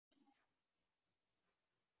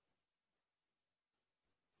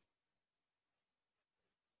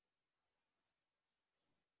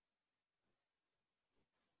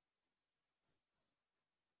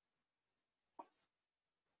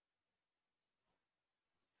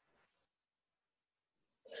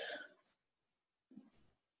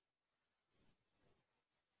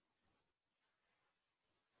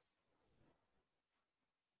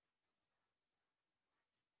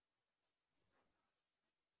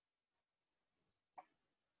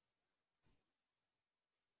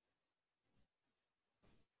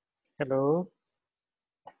Hello.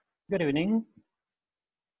 Good evening.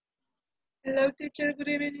 Hello, teacher. Good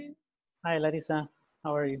evening. Hi, Larissa.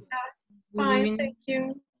 How are you? Fine, thank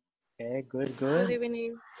you. Okay, good. Good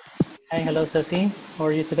evening. Hi, hello, Ceci. How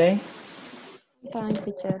are you today? Fine,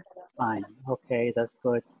 teacher. Fine. Okay, that's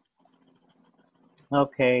good.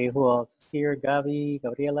 Okay, who else is here? Gaby,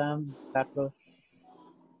 Gabriela, Carlos,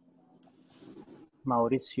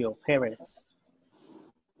 Mauricio Perez,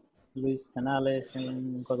 Luis Canales,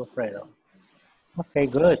 and Godofredo. Okay,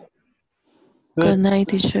 good. Good night,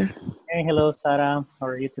 teacher. Hey, hello, Sarah. How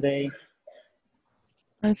are you today?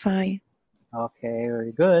 I'm fine. Okay,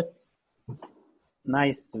 very good.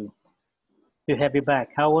 Nice to have you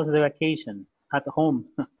back. How was the vacation at home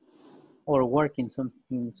or work in some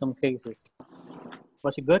cases?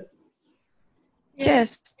 Was it good?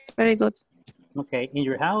 Yes, very good. Okay, in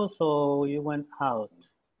your house or you went out?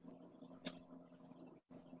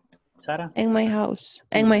 Sarah? In my house.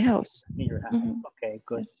 In my house. In your house. Okay,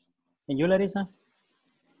 good. Yes. And you, Larissa?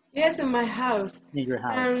 Yes, in my house. In your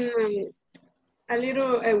house. And a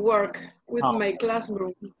little work with my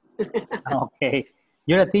classroom. Okay.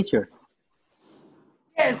 You're a teacher?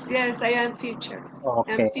 Yes, I am teacher.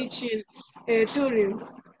 Okay. I'm teaching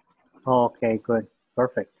students. Okay, good.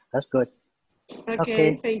 Perfect. That's good.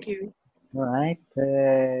 Okay, thank you. All right.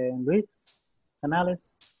 Luis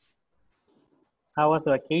Canales, how was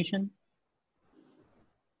the vacation?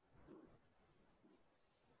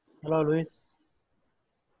 Hello, Luis.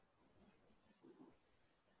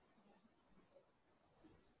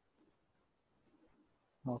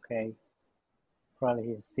 Okay.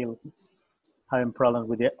 Probably he's still having problems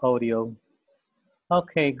with the audio.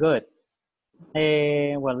 Okay, good.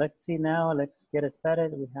 Well, let's see now. Let's get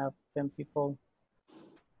started. We have 10 people,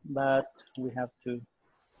 but we have to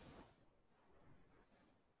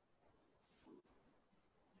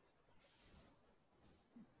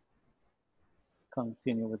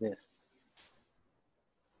continue with this.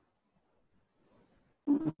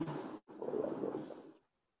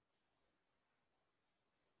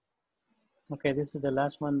 Okay, this is the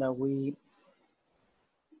last one that we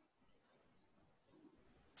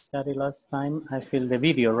studied last time. I feel the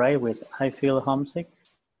video, right? With I feel homesick.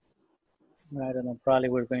 I don't know, probably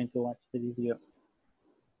we're going to watch the video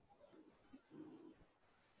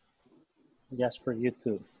just for you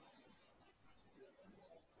too.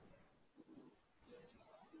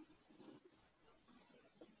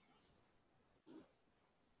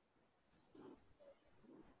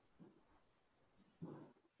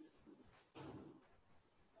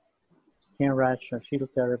 Skin rash, or she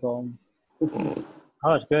looked terrible.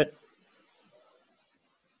 Oh, it's good.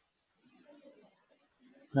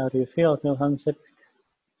 How do you feel? Feel homesick?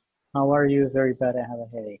 How are you? Very bad. I have a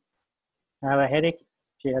headache. I have a headache.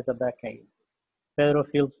 She has a backache. Pedro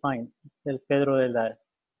feels fine. El Pedro de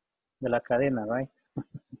la cadena, right?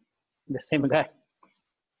 The same guy.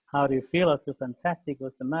 How do you feel? I feel fantastic.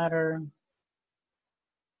 What's the matter?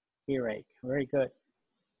 Earache. Very good.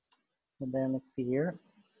 And then let's see here.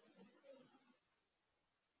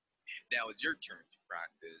 Now it's your turn to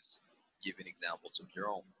practice giving examples of your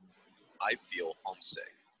own. I feel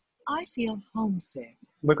homesick. I feel homesick.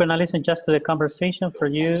 We're going to listen just to the conversation for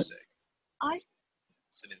you. Homesick.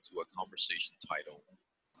 Listen into a conversation title.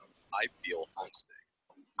 I feel homesick.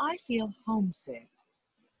 I feel homesick.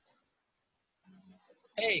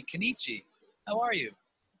 Hey, Kenichi, how are you?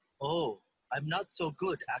 Oh, I'm not so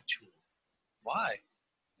good, actually. Why?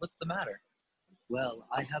 What's the matter? Well,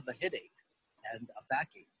 I have a headache and a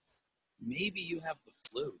backache. Maybe you have the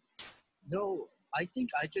flu. No, I think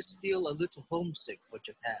I just feel a little homesick for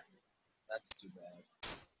Japan. That's too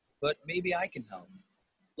bad. But maybe I can help.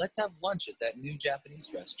 Let's have lunch at that new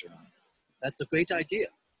Japanese restaurant. That's a great idea.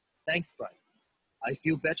 Thanks, Brian. I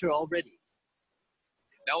feel better already.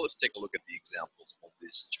 Now let's take a look at the examples on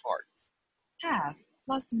this chart. Have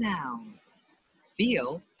plus noun.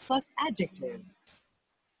 Feel plus adjective.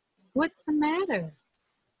 What's the matter?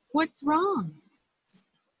 What's wrong?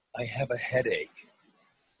 I have a headache.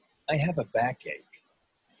 I have a backache.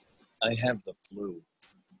 I have the flu.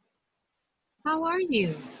 How are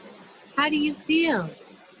you? How do you feel?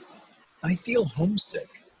 I feel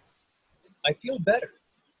homesick. I feel better.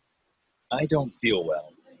 I don't feel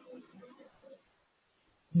well.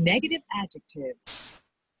 Negative adjectives.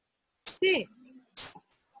 Sick.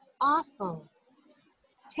 Awful.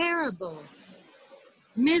 Terrible.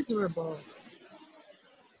 Miserable.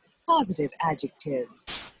 Positive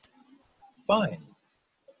adjectives. Fine.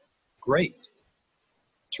 Great.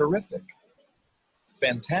 Terrific.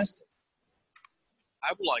 Fantastic.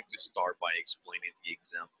 I would like to start by explaining the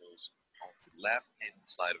examples on the left-hand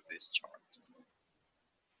side of this chart.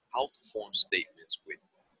 How to form statements with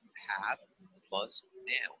have plus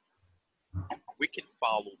noun. We can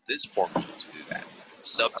follow this formula to do that.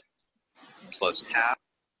 Subject plus have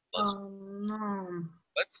plus. Oh, no.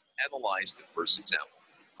 Let's analyze the first example.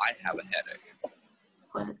 I have a headache.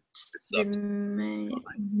 What's The the subject.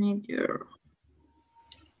 major?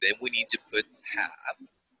 Then we need to put have.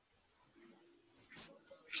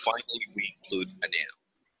 Finally, we include a noun,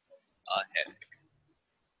 a headache.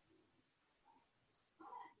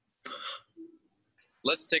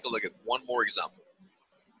 Let's take a look at one more example.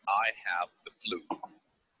 I have the flu.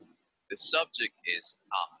 The subject is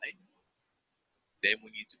I. Then we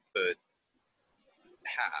need to put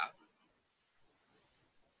have.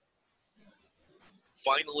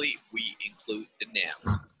 Finally, we include the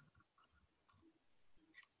noun.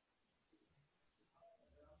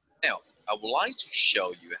 Now, I would like to show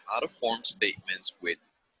you how to form statements with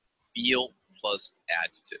feel plus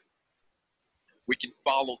adjective. We can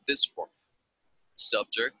follow this formula.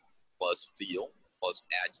 Subject plus feel plus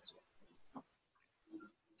adjective.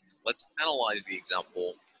 Let's analyze the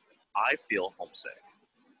example, I feel homesick.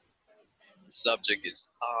 The subject is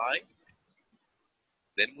I.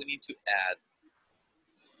 Then we need to add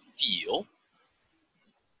feel.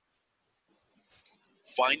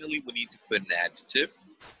 Finally, we need to put an adjective,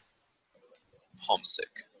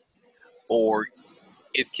 homesick. Or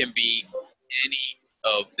it can be any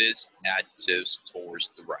of these adjectives towards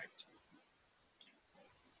the right.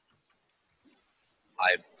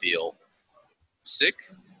 I feel sick,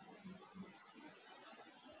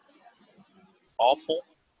 awful,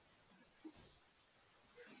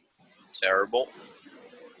 terrible,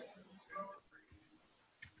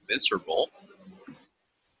 miserable,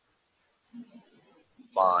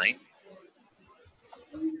 fine,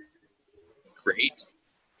 great,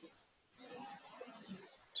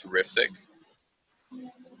 terrific,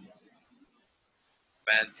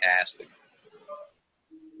 fantastic.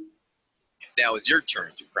 Now it's your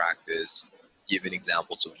turn to practice giving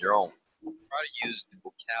examples of your own. Try to use the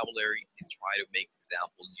vocabulary and try to make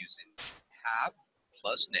examples using have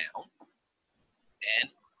plus noun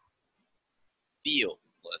and feel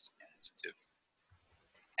plus adjective.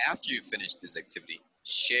 After you finish this activity,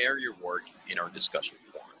 share your work in our discussion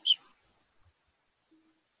forums.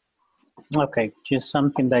 Okay, just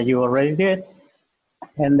something that you already did.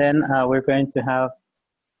 And then we're going to have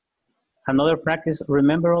another practice.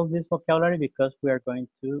 Remember all this vocabulary because we are going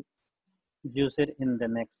to use it in the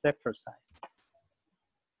next exercise.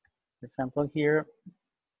 For example, here.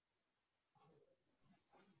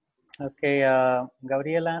 Okay,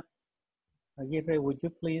 Gabriela Aguirre, would you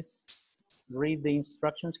please read the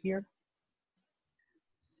instructions here?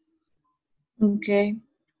 Okay.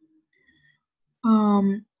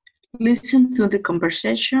 Listen to the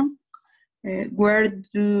conversation. Where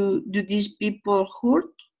do these people hurt?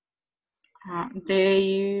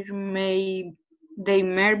 There may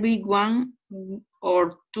be one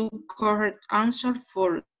or two correct answers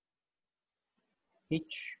for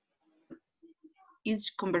each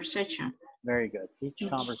conversation. Very good. Each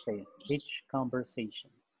conversation.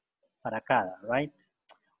 Para cada, right?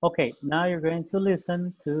 Okay, now you're going to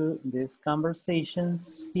listen to these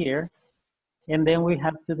conversations here, and then we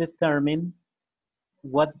have to determine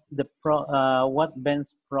what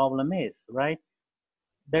Ben's problem is, right?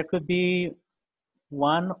 There could be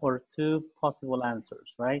one or two possible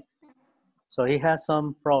answers, right? So he has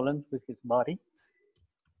some problems with his body,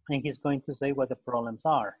 and he's going to say what the problems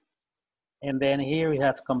are. And then here we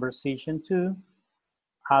have conversation 2.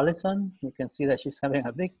 Allison, you can see that she's having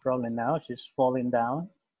a big problem now. She's falling down,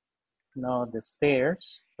 the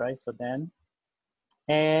stairs, right? So then,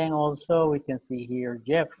 and also we can see here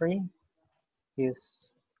Jeffrey is,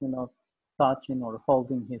 touching or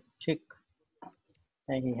holding his cheek,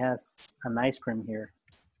 and he has an ice cream here.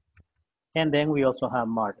 And then we also have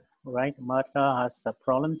Martha, right? Martha has a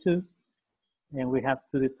problem too, and we have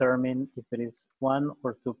to determine if it is one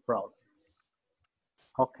or two problems.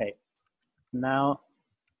 Okay, now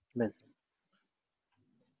listen.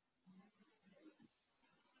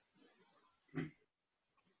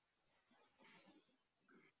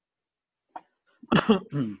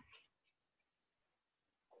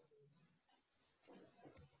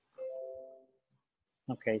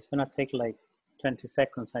 Okay, it's gonna take like 20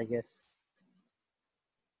 seconds, I guess.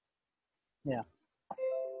 Yeah.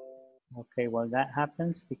 Okay, while that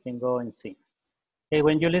happens, we can go and see. Okay,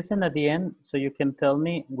 when you listen at the end, so you can tell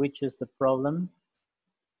me which is the problem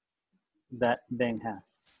that Ben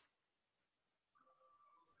has.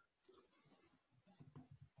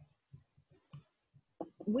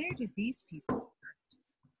 Where did these people hurt?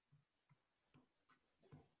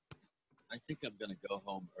 I think I'm gonna go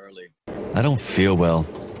home early. I don't feel well.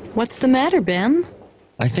 What's the matter, Ben?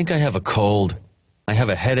 I think I have a cold. I have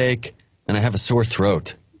a headache, and I have a sore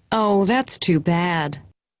throat. Oh, that's too bad.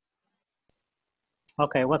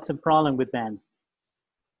 Okay, what's the problem with Ben?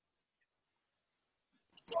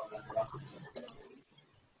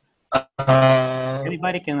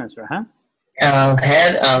 Anybody can answer, huh?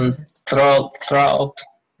 Head and throat.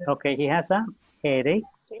 Okay, he has a headache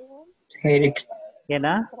Headache. and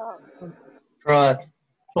a Throat.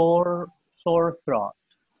 sore throat.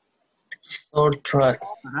 Sore throat.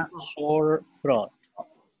 Sore throat.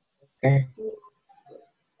 Okay.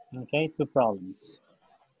 Okay, two problems.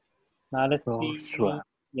 Now let's see.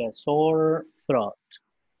 Yeah, sore throat.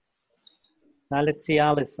 Now let's see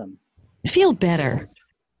Allison. Feel better.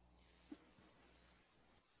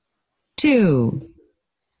 2.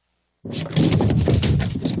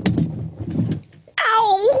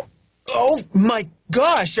 Ow! Oh my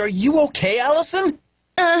gosh, are you okay, Allison?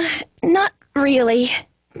 Not really.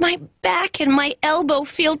 My back and my elbow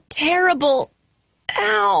feel terrible.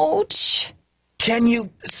 Ouch. Can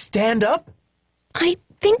you stand up? I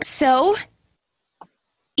think so.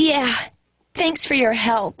 Yeah, thanks for your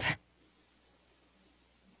help.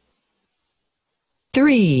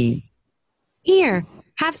 3. Here,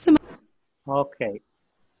 have some. Okay.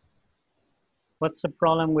 What's the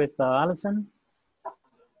problem with Allison?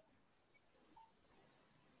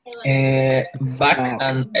 Back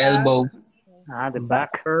and elbow. The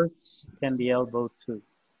back hurts and the elbow too.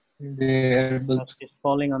 The elbow. She's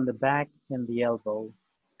falling on the back and the elbow.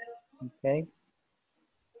 Okay.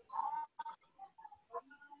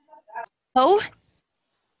 Oh?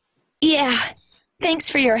 Yeah, thanks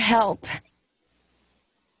for your help.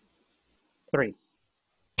 3.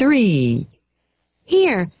 3.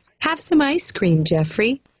 Here, have some ice cream,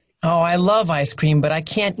 Jeffrey. Oh, I love ice cream, but I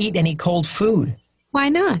can't eat any cold food. Why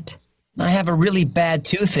not? I have a really bad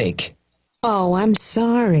toothache. Oh, I'm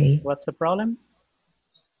sorry. What's the problem?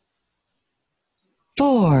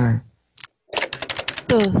 4.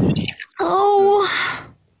 Oh,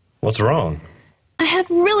 What's wrong? I have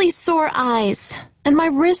really sore eyes, and my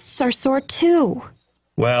wrists are sore too.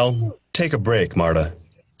 Well, take a break, Marta.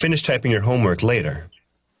 Finish typing your homework later.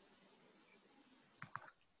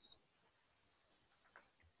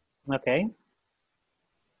 Okay.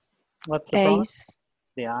 What's the problem? Eyes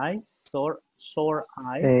The eyes, sore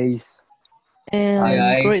eyes. Face. and The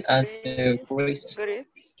eyes wrist. and the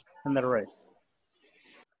wrist. And the wrist.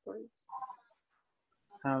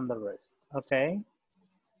 And the wrist. Okay.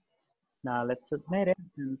 Now let's submit it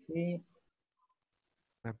and see.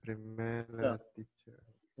 So,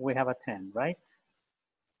 we have a 10, right?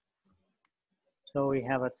 So we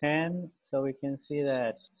have a 10. So we can see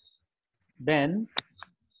that Ben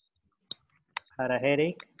had a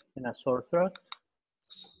headache and a sore throat.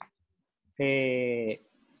 And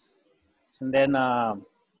then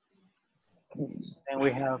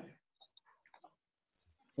we have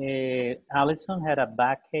Allison had a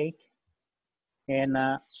backache and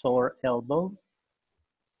a sore elbow.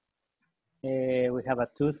 We have a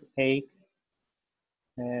toothache.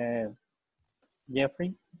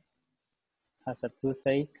 Jeffrey has a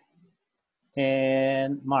toothache.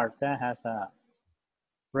 And Martha has a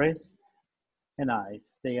wrist and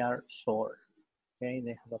eyes. They are sore. Okay,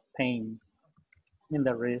 they have a pain in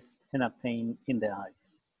the wrist and a pain in the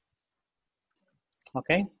eyes.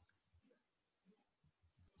 Okay?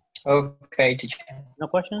 Okay, teacher. No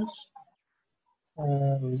questions?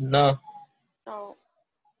 No.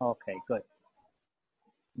 Okay, good.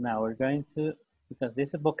 Now we're going to, because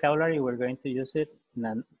this is vocabulary, we're going to use it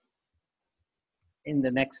in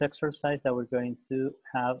the next exercise that we're going to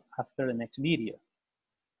have after the next video.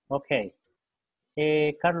 Okay.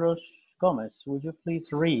 Carlos Gomez, would you please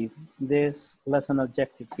read this lesson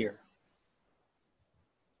objective here?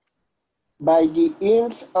 By the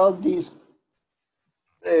end of this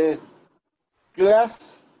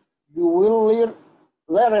class, you will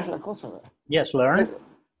learn es la cosa, ¿verdad? Yes, learn.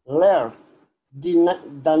 Learn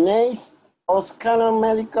the names of common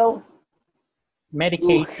medical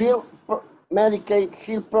medicate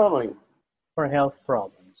heal problem. For health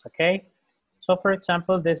problems, okay? So for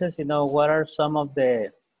example, this is, what are some of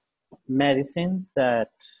the medicines or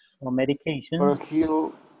medications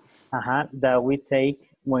that we take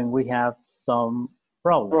when we have some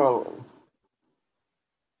problems.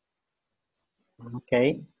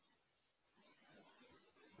 Okay.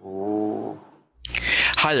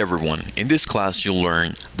 Hi everyone, in this class you'll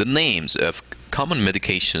learn the names of common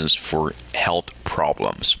medications for health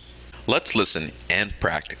problems. Let's listen and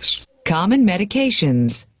practice. Common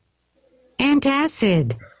medications.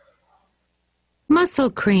 antacid, muscle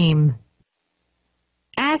cream,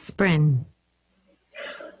 aspirin,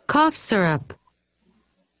 cough syrup,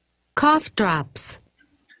 cough drops,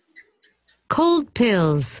 Cold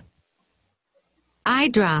pills. Eye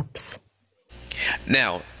drops.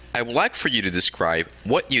 Now, I would like for you to describe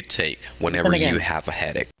what you take whenever you have a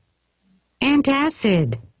headache.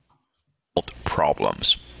 Antacid.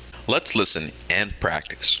 Problems. Let's listen and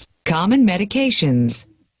practice. Common medications.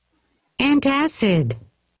 Antacid.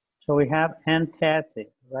 So we have antacid,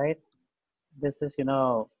 right? This is,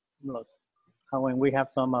 how when we have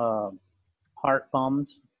some heart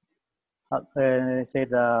pumps, say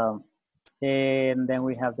and then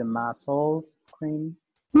we have the muscle cream.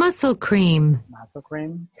 Muscle cream. Muscle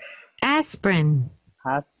cream. Aspirin.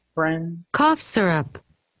 Aspirin. Cough syrup.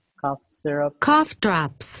 Cough syrup. Cough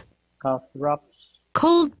drops. Cough drops.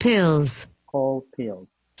 Cold pills. Cold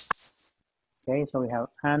pills. Okay, so we have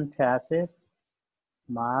antacid,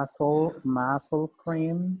 muscle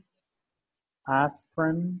cream,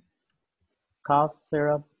 aspirin, cough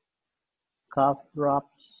syrup, cough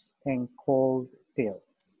drops, and cold pills.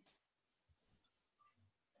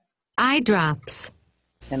 Eye drops.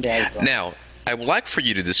 And the eye drops. Now, I would like for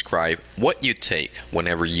you to describe what you take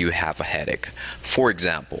whenever you have a headache. For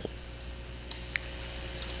example,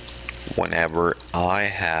 whenever I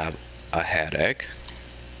have a headache,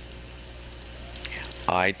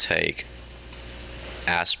 I take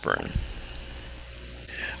aspirin.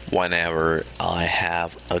 Whenever I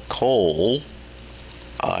have a cold,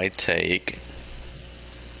 I take.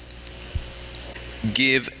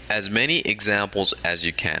 Give as many examples as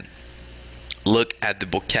you can. Look at the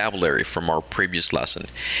vocabulary from our previous lesson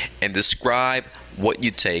and describe what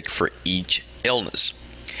you take for each illness.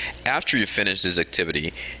 After you finish this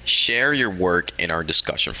activity, share your work in our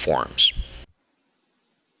discussion forums.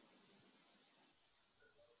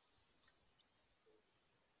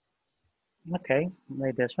 Okay,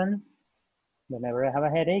 like this one. Whenever I have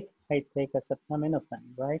a headache, I take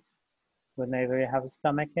acetaminophen, right? Whenever I have a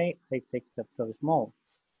stomachache, I take Pepto-Bismol.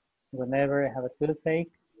 Whenever I have a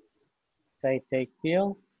toothache, I take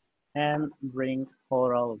pills and drink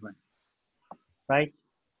oral rinse, right?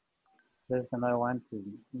 This is another one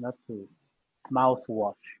not to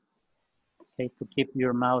mouthwash, okay, to keep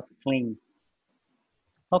your mouth clean.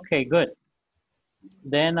 Okay, good.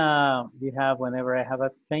 Then you have whenever I have a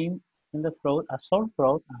pain in the throat, a sore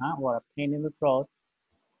throat, or a pain in the throat,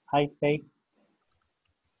 I take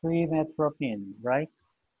trimethoprim, right?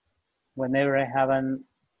 Whenever I have an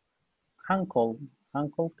ankle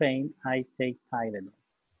pain, I take Tylenol.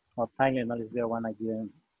 Or Tylenol is the one I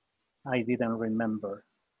didn't remember.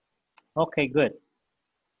 Okay, good.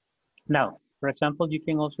 Now, for example, you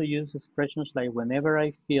can also use expressions like whenever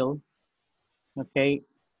I feel, okay,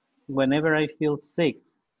 whenever I feel sick,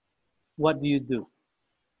 what do you do?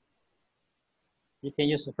 You can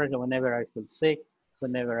use the expression whenever I feel sick,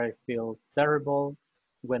 whenever I feel terrible,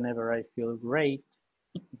 whenever I feel great,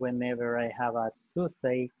 whenever I have a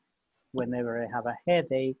toothache, whenever I have a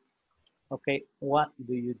headache. Okay, what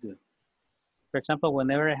do you do? For example,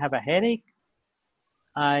 whenever I have a headache,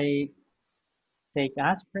 I take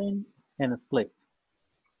aspirin and sleep.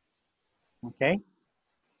 Okay,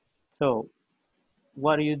 so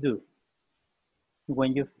what do you do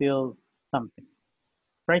when you feel something?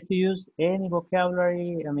 Try to use any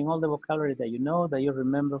vocabulary, all the vocabulary that you know, that you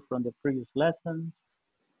remember from the previous lessons.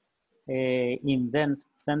 Invent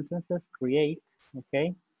sentences, create,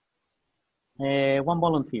 okay? One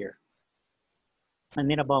volunteer. I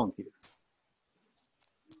need a volunteer.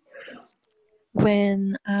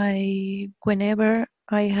 Whenever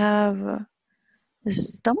I have a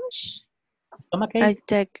stomachache, I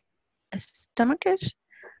take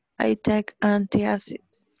antacid.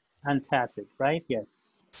 Antacid, right?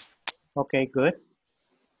 Yes. Okay, good.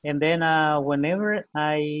 And then whenever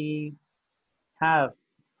I have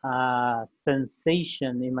a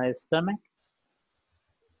sensation in my stomach,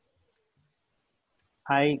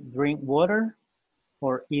 I drink water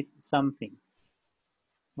or eat something.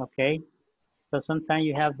 Okay, so sometimes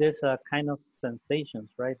you have this kind of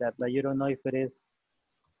sensations, right? That you don't know if it is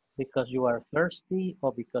because you are thirsty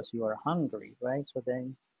or because you are hungry, right? So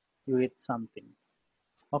then you eat something.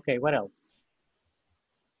 Okay, what else?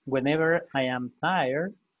 Whenever I am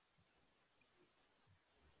tired,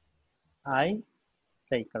 I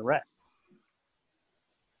take a rest.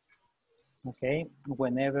 Okay,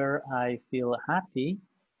 whenever I feel happy,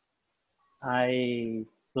 I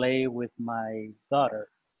play with my daughter.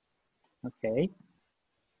 Okay,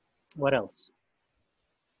 what else?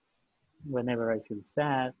 Whenever I feel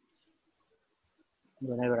sad,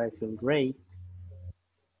 whenever I feel great,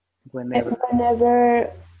 whenever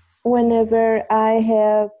I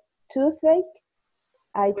have toothache,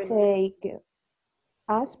 I take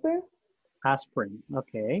aspirin. Aspirin.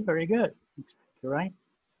 Okay, very good. Exactly right.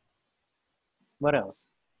 What else?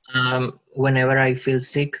 Whenever I feel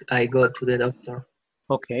sick, I go to the doctor.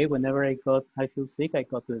 Okay, whenever I feel sick, I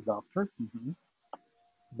go to the doctor.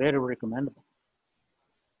 Very recommendable.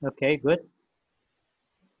 Okay, good.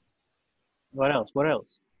 What else? What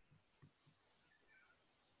else?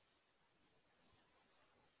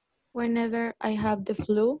 Whenever I have the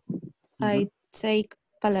flu, I take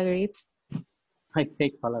Palagrip. I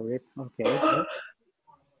take Palagrip. Okay, good.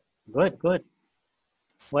 Good, good.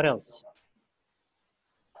 What else?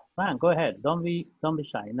 Fine, go ahead. Don't be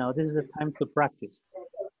shy. Now this is the time to practice.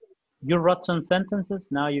 You wrote some sentences.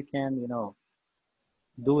 Now you can,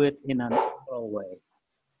 do it in an oral way.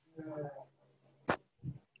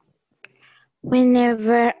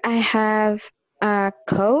 Whenever I have a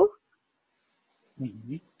cold,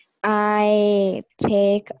 I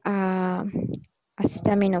take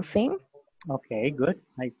acetaminophen. Okay, good.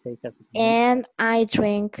 I take acetaminophen. And I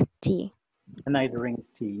drink tea. And I drink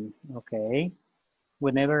tea. Okay.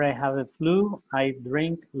 Whenever I have a flu, I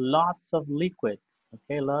drink lots of liquids.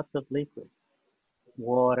 Okay, lots of liquids.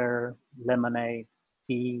 Water, lemonade,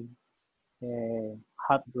 tea,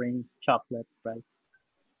 hot drink, chocolate, right?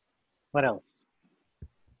 What else?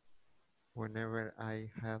 Whenever I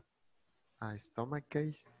have a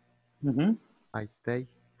stomachache, I take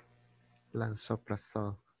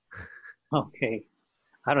lansoprazole. Okay.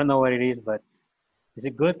 I don't know what it is, but is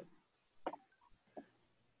it good?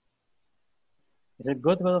 Is it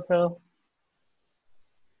good, little fellow?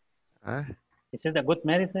 Is it a good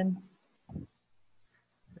medicine?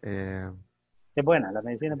 Es buena, la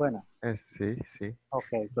medicina es buena. Sí, sí.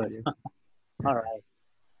 Okay, good. All right.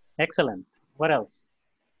 Excellent. What else?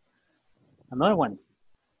 Another one.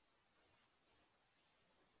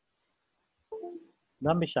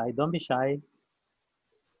 Don't be shy. Don't be shy.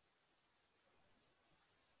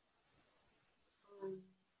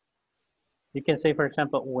 You can say, for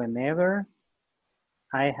example, whenever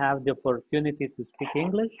I have the opportunity to speak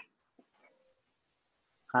English,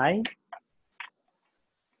 I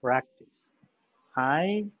practice.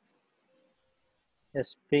 I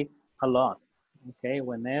speak a lot. Okay,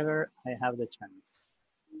 whenever I have the chance.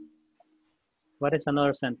 What is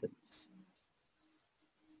another sentence?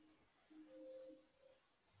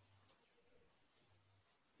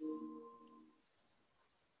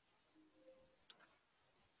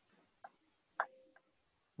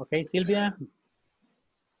 Okay, Sylvia,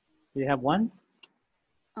 do you have one?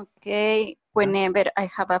 Okay, whenever I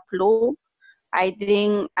have a flu, I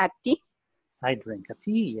drink a tea. I drink a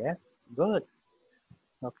tea, yes, good.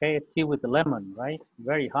 Okay, tea with lemon, right?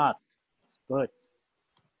 Very hot, good.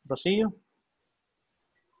 Rosillo?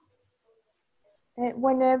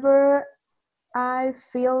 Whenever I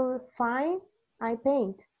feel fine, I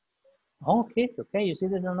paint. Okay, okay, you see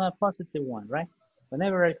this is another positive one, right?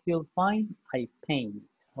 Whenever I feel fine, I paint.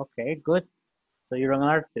 Okay, good. So you're an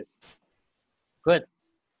artist. Good.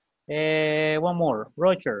 One more,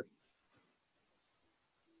 Roger.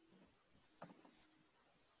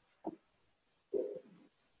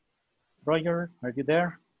 Roger, are you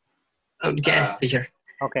there? Oh, yes, teacher.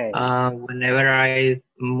 Okay. Whenever I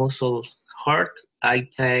muscle hurt, I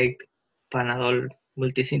take Panadol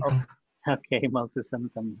multisymptom. Okay,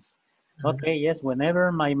 multi-symptoms. Okay, yes,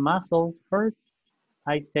 whenever my muscles hurt,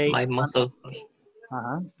 I take my muscle.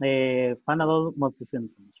 Panadol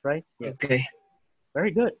multi-symptoms, right? Yes. Okay.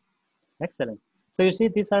 Very good. Excellent. So you see,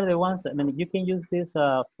 these are the ones, I mean, you can use this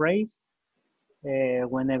phrase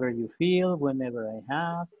whenever you feel, whenever I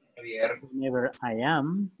have, whenever I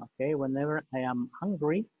am, okay, whenever I am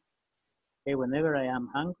hungry, okay, whenever I am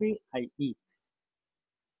hungry, I eat.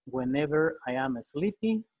 Whenever I am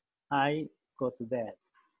sleepy, I go to bed.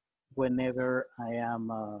 Whenever I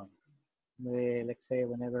am, let's say,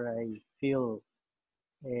 whenever I feel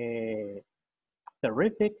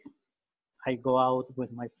terrific, I go out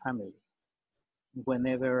with my family.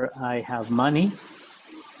 Whenever I have money,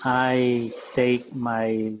 I take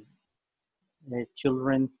my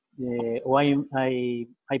children, or I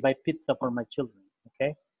buy pizza for my children,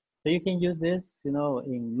 okay? So you can use this,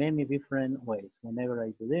 in many different ways. Whenever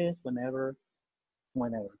I do this, whenever,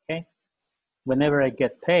 okay? Whenever I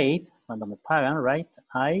get paid, cuando me pagan, right?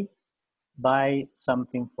 I buy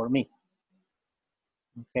something for me,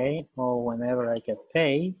 okay? Or whenever I get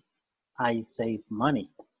paid, I save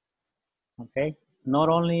money, okay? Not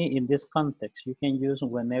only in this context, you can use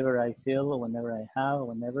whenever I feel, whenever I have,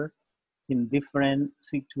 whenever, in different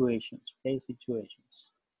situations, okay?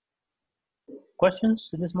 Situations.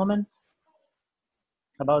 Questions at this moment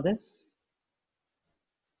about this?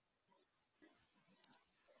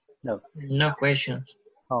 No. No questions.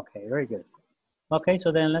 Okay, very good. Okay,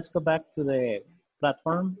 so then let's go back to the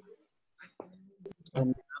platform.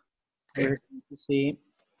 And we're going to see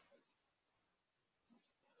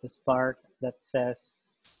this part that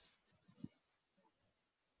says,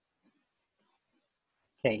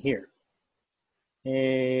 okay, here.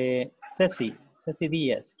 Ceci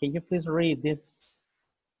Diaz, can you please read this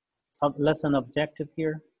lesson objective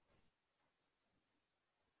here?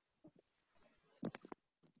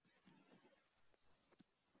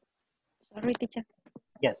 Sorry, teacher.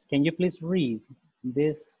 Yes, can you please read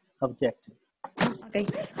this objective? Okay.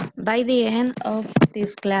 By the end of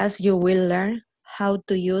this class, you will learn how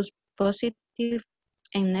to use positive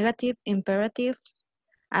and negative imperatives.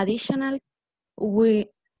 Additionally,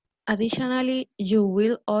 you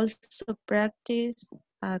will also practice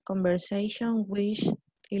a conversation which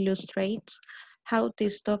illustrates how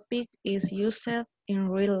this topic is used in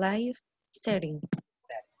real life setting.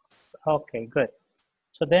 Okay, good.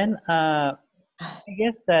 So then, I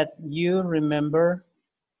guess that you remember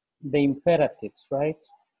the imperatives, right?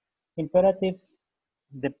 Imperatives,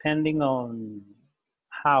 depending on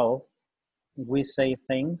how we say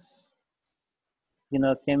things, you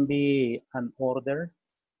know, can be an order,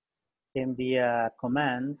 can be a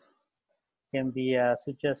command, can be a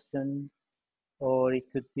suggestion, or it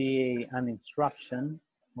could be an instruction,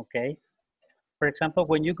 okay? For example,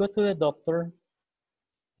 when you go to the doctor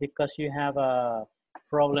because you have a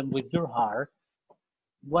problem with your heart,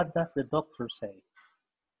 what does the doctor say?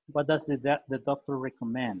 What does the doctor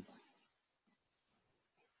recommend?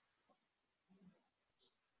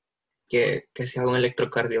 Que se haga un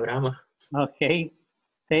electrocardiograma. Okay,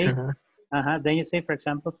 take, then you say, for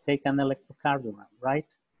example, take an electrocardiogram, right?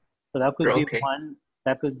 So that could be one,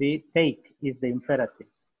 that could be take is the imperative.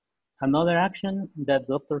 Another action that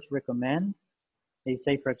doctors recommend, they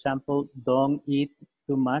say, for example, don't eat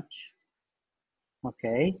too much.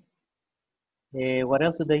 Okay. What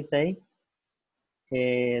else do they say?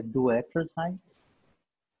 Do exercise.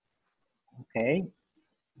 Okay.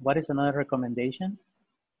 What is another recommendation?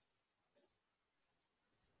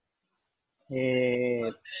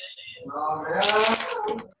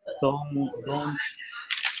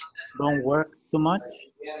 Don't work too much.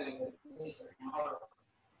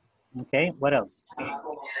 Okay, what else?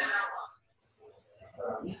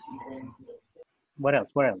 What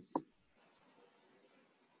else?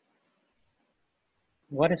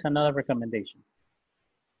 What is another recommendation?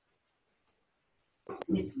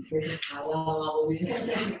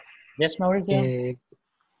 Yes, Mauricio?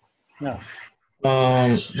 No.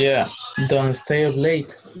 Yeah, don't stay up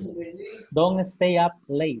late. Don't stay up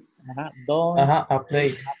late. Up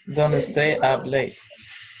late. Don't stay up late.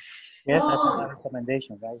 Yes, that's another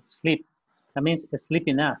recommendation, right? Sleep. That means sleep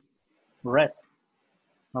enough, rest.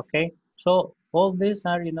 Okay, so all these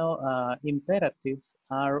are, you know, imperatives,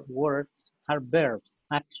 are words, are verbs,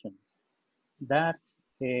 actions that,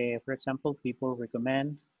 for example, people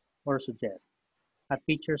recommend or suggest. A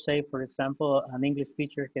teacher say, for example, an English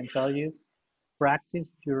teacher can tell you, practice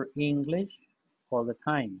your English all the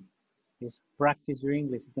time. Is practice your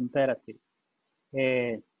English, it's imperative.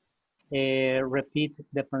 Repeat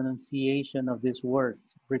the pronunciation of these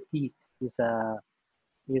words. Repeat is the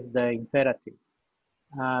imperative.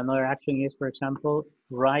 Another action is, for example,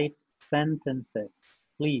 write sentences.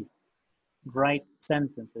 Please, write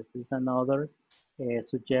sentences is another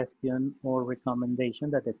suggestion or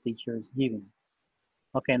recommendation that the teacher is giving.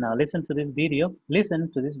 Okay, now listen to this video.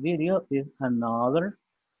 Listen to this video is another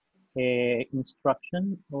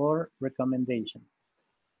instruction or recommendation.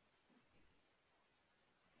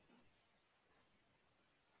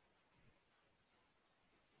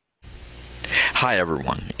 Hi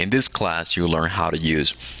everyone, in this class you'll learn how to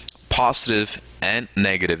use positive and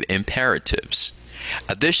negative imperatives.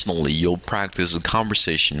 Additionally, you'll practice a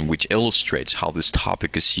conversation which illustrates how this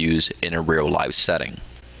topic is used in a real life setting.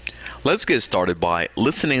 Let's get started by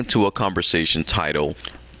listening to a conversation titled,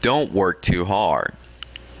 Don't Work Too Hard.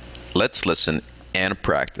 Let's listen and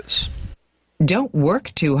practice. Don't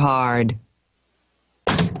work too hard.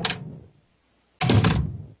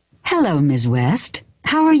 Hello, Ms. West.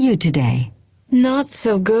 How are you today? Not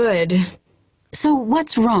so good. So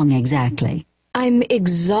what's wrong exactly? I'm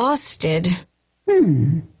exhausted.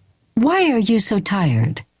 Why are you so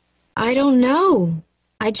tired? I don't know.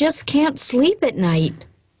 I just can't sleep at night.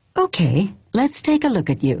 Okay, let's take a look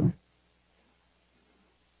at you.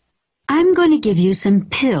 I'm going to give you some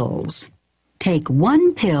pills. Take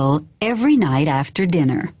one pill every night after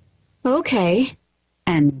dinner. Okay.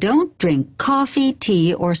 And don't drink coffee,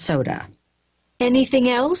 tea, or soda. Anything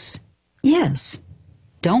else? Yes.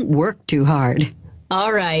 Don't work too hard.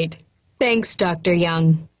 All right. Thanks, Dr.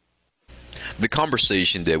 Young. The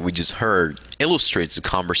conversation that we just heard illustrates a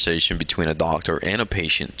conversation between a doctor and a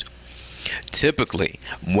patient. Typically,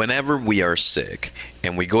 whenever we are sick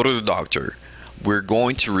and we go to the doctor, we're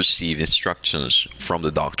going to receive instructions from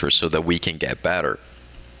the doctor so that we can get better.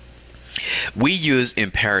 We use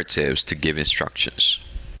imperatives to give instructions.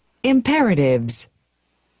 Imperatives.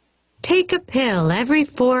 Take a pill every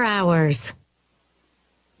 4 hours.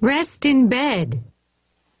 Rest in bed.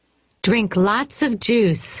 Drink lots of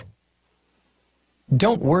juice.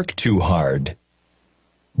 Don't work too hard.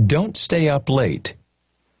 Don't stay up late.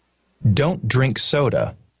 Don't drink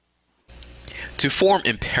soda. To form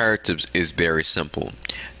imperatives is very simple.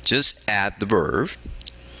 Just add the verb.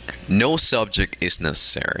 No subject is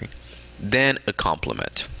necessary. Then a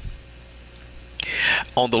complement.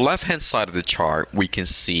 On the left-hand side of the chart, we can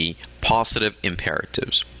see positive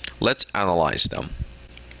imperatives. Let's analyze them.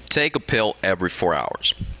 Take a pill every 4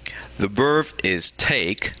 hours. The verb is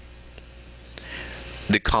take.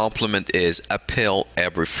 The complement is a pill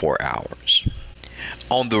every 4 hours.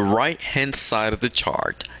 On the right-hand side of the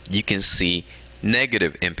chart, you can see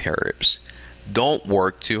negative imperatives. Don't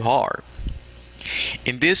work too hard.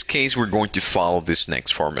 In this case, we're going to follow this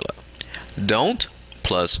next formula. Don't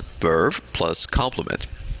plus verb plus complement.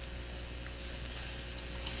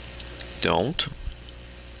 Don't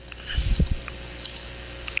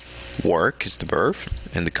work is the verb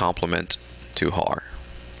and the complement too hard.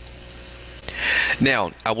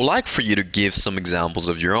 Now, I would like for you to give some examples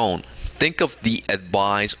of your own. Think of the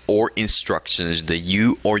advice or instructions that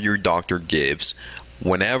you or your doctor gives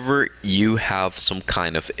whenever you have some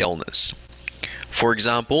kind of illness. For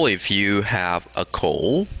example, if you have a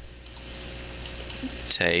cold,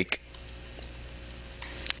 take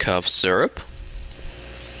cough syrup.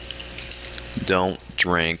 Don't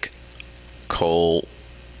drink cold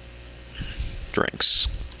drinks.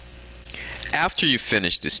 After you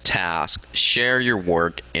finish this task, share your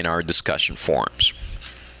work in our discussion forums.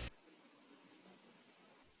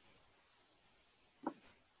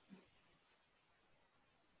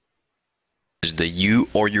 That you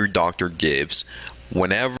or your doctor gives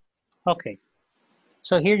whenever. Okay,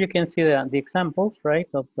 so here you can see the examples, right,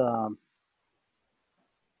 of the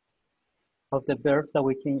verbs that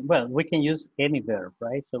we can, well, we can use any verb,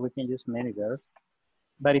 right? So we can use many verbs.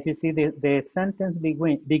 But if you see the sentence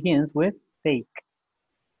begins with take.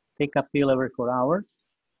 Take a pill every 4 hours,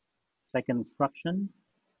 like an instruction.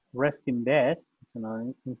 Rest in bed, it's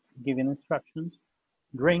another giving instructions.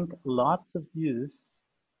 Drink lots of juice,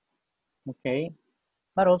 okay?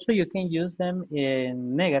 But also you can use them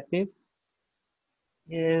in negative.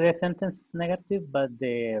 The sentence is negative, but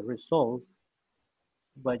the result,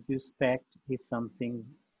 what you expect is something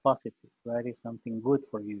positive, right? It's something good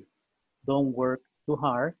for you. Don't work too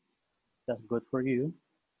hard, that's good for you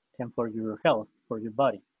and for your health, for your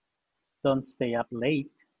body. Don't stay up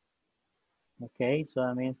late, okay? So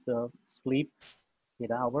that means sleep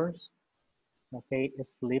 8 hours, okay?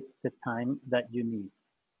 Sleep the time that you need.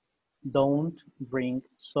 Don't drink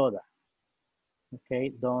soda, okay?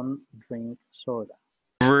 Don't drink soda.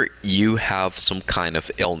 Whenever you have some kind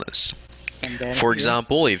of illness. For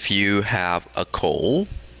example, if you have a cold,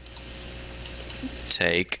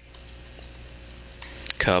 take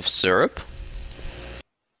cough syrup.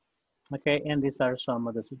 Okay, and these are some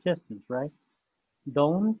of the suggestions, right?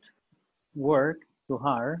 Don't work too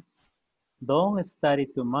hard. Don't study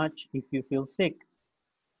too much if you feel sick,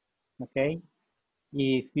 okay?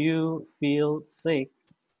 If you feel sick,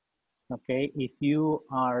 okay, if you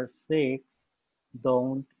are sick,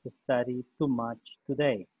 don't study too much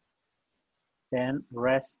today. Then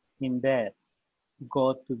rest in bed,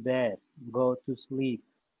 go to bed, go to sleep.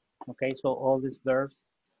 Okay, so all these verbs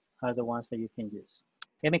are the ones that you can use.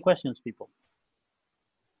 Any questions, people?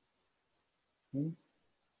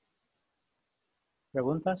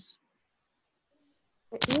 ¿Preguntas?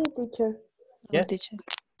 Me, teacher. Yes. Teacher.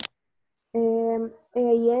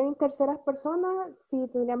 Y en terceras personas, sí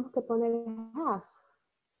tendríamos que poner has.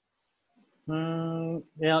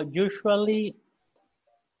 Usually,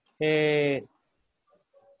 the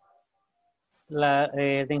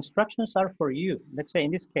instructions are for you. Let's say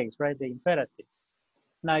in this case, right, the imperatives.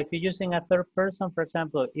 Now, if you're using a third person, for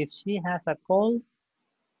example, if she has a cold,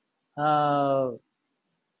 for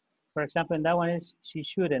example, in that one is she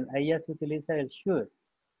shouldn't. Ella se utiliza el should.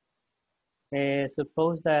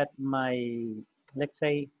 Suppose that let's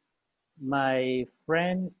say my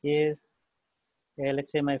friend is,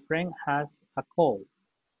 let's say my friend has a cold.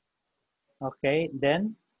 Okay,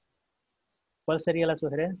 then, ¿cuál sería la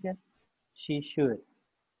sugerencia? She should.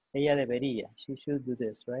 Ella debería. She should do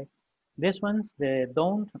this, right? These ones, the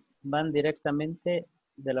don't, van directamente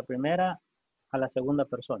de la primera a la segunda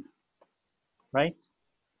persona. Right?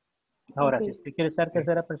 Ahora, si usted quiere usar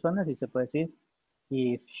tercera persona, sí se puede decir,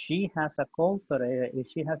 if she has a cold, pero if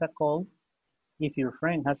she has a cold, if your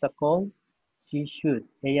friend has a cold, She should.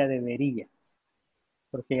 Ella debería.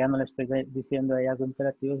 Porque ya no le estoy diciendo a ella algo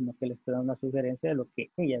imperativo, sino que le estoy dando una sugerencia de lo que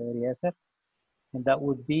ella debería hacer. And that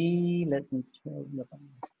would be, let me check,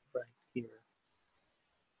 right here.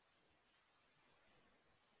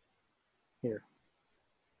 Here.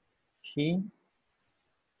 She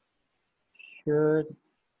should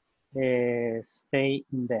stay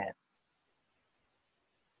in bed.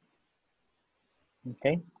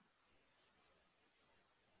 Okay.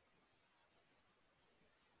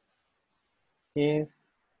 If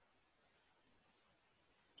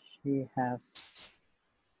she has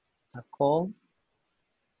a cold,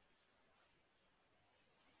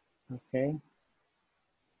 okay.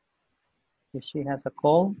 If she has a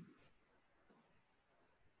cold,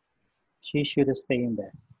 she should stay in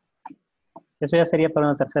bed. Eso ya sería para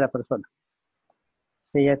una tercera persona.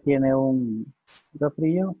 Si ella tiene un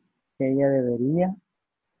resfrío, ella debería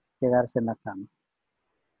quedarse en la cama.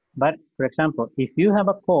 But, for example, if you have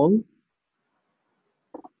a cold,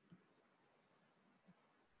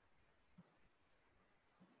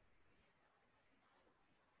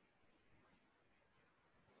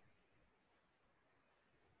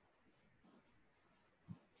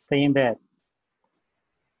 stay in bed.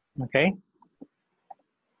 Okay?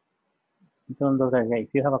 Don't do that.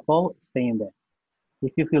 If you have a cold, stay in bed.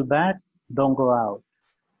 If you feel bad, don't go out.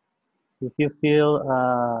 If you feel,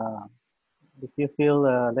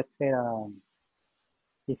 let's say,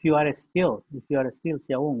 if you are still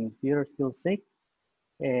sick,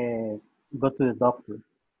 go to the doctor,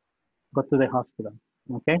 go to the hospital,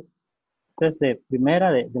 okay? Entonces, de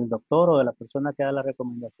primera, del doctor o de la persona que da la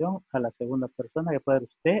recomendación a la segunda persona que puede ser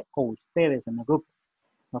usted o ustedes en el grupo.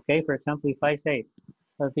 Okay, for example, if I say,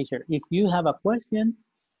 teacher, if you have a question,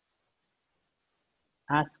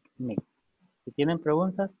 ask me. Si tienen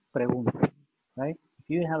preguntas, pregunten, right? If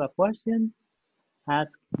you have a question,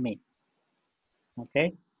 ask me.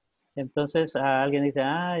 Okay. Entonces, alguien dice,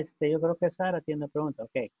 yo creo que Sara tiene pregunta.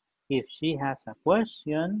 Okay. If she has a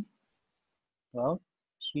question, well,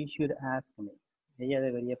 she should ask me. Ella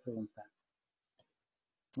debería preguntar.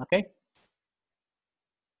 Okay.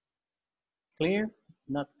 Clear?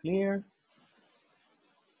 Not clear?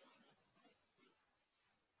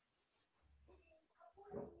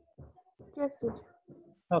 Yes, teacher.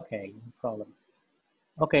 Okay, no problem.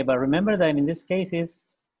 Okay, but remember that in this case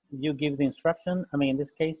is you give the instruction, in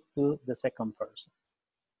this case to the second person.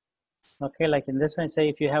 Okay, like in this one, say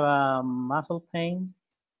if you have a muscle pain,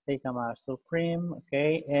 take a muscle cream,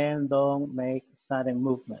 okay, and don't make sudden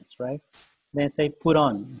movements, right? Then say put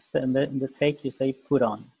on. In the take, you say put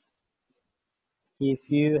on. If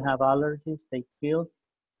you have allergies, take pills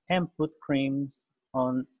and put creams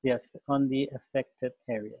on the affected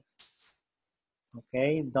areas.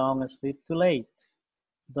 Okay, don't sleep too late.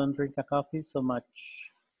 Don't drink a coffee so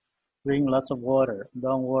much. Drink lots of water.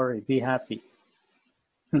 Don't worry, be happy.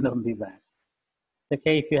 Don't be bad.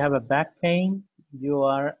 Okay, if you have a back pain, you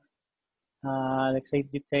are, let's say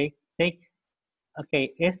you take,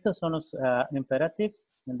 okay, estos son los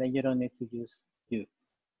imperatives, and then you don't need to use you.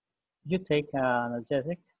 You take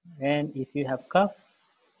analgesic, and if you have cough,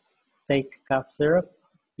 take cough syrup.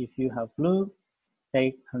 If you have flu,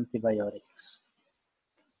 take antibiotics.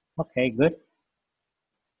 Okay, good.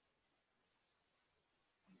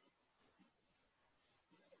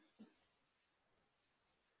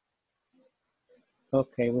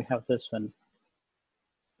 Okay, we have this one.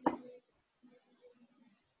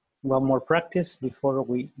 One more practice before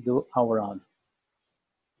we do our own.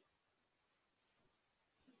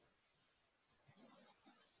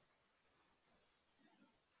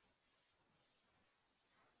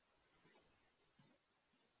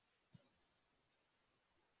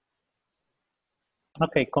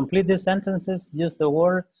 Okay, complete the sentences, use the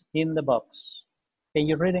words in the box. Can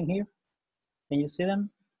you read them here? Can you see them?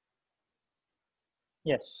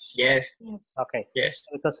 Yes. Yes. Yes. Okay. Yes.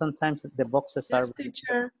 Because sometimes the boxes are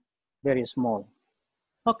Teacher. very small.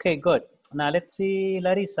 Okay, good. Now let's see,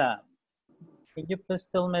 Larissa. Can you please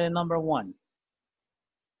tell me the number one?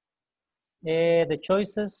 The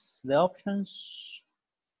choices, the options,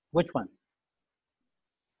 which one?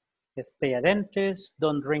 Stay a dentist,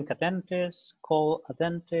 don't drink a dentist, call a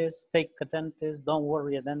dentist, take a dentist, don't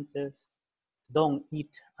worry a dentist, don't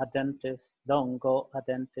eat a dentist, don't go a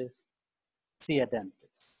dentist, see a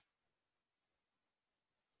dentist.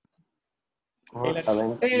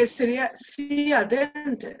 Sería see a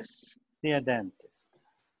dentist. See a dentist.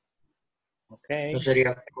 Okay. No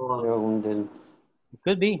sería It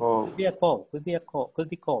could be a call, could be a call, could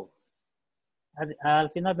be called. Al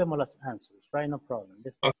final vemos las answers, right? No problem.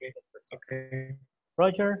 Okay. Okay.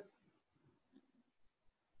 Roger?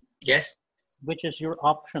 Yes. Which is your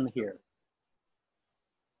option here?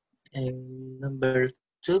 And number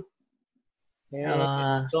 2,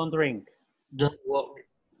 don't drink.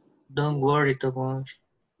 Don't worry too much.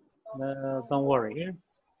 Don't worry.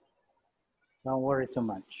 Don't worry too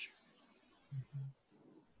much.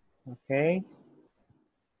 Okay.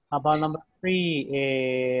 How about number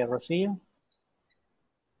 3, Rocio?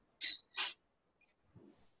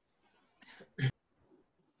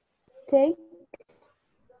 Take.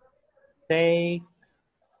 Take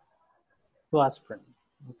 2 aspirin.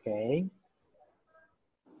 Okay.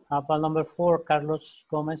 How about number 4, Carlos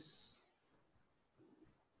Gomez?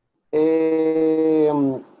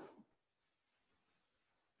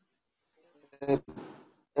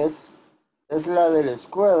 Es la de la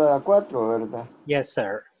escuela, la 4, ¿verdad? Yes,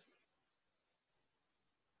 sir.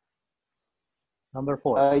 Number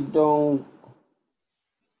 4. I don't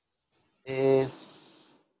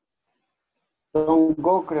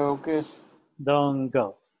go, creo que es. Don't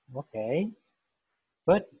go. Okay.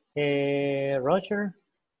 Good. Roger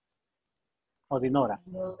o Dinora.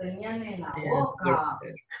 Lo tenían en la boca.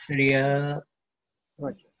 Sería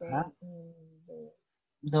Roger. ¿Ah?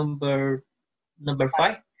 number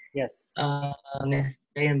 5. Yes.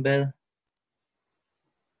 Stay in bed.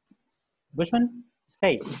 Which one?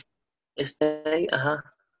 Stay. Stay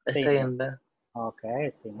in bed.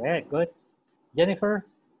 Okay, stay in bed. Good. Jennifer,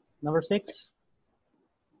 number 6.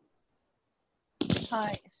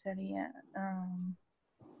 Hi, sería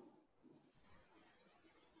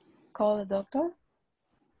call a doctor.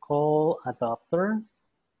 Call a doctor.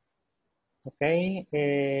 Okay.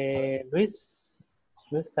 Luis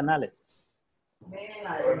Canales.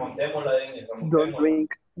 Don't drink.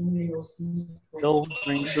 Don't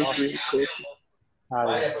drink.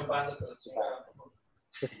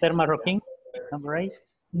 Esther Marroquín, number 8.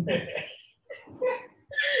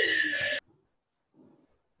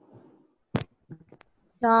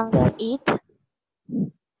 Don't eat.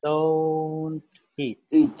 Don't eat.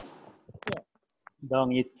 Yes.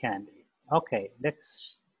 Don't eat candy. Okay,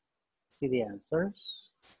 let's see the answers.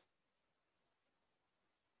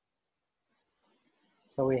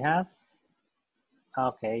 So we have,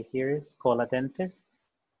 okay, here is call a dentist.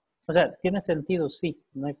 O sea, tiene sentido, sí,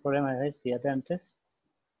 no hay problema de see a dentist.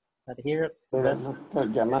 But here,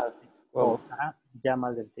 Llamar. Llama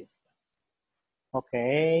al dentista.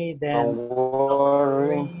 Okay, then. Don't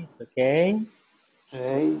worry. It's okay.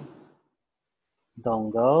 Stay.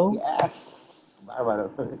 Don't go. Yes.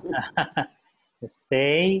 Bárbaro.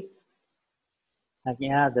 Stay.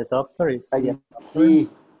 Yeah, the doctor is see a doctor. Sí.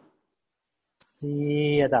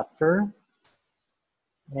 See a doctor.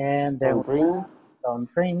 And then don't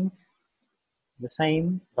drink. The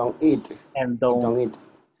same. Don't eat. And don't eat.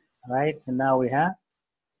 All right, and now we have?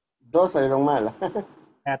 2 salieron malas.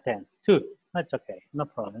 10. 2. That's okay. No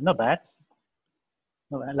problem. Not bad.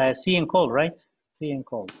 No bad. Like see and call, right? See and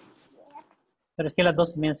call. Pero es que las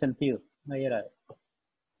dos tenían sentido. Ahí era.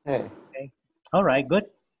 Okay. All right, good.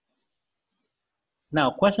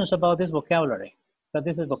 Now, questions about this vocabulary. So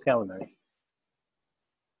this is vocabulary.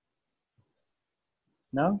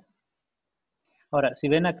 ¿No? Ahora, si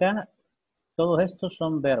ven acá, todos estos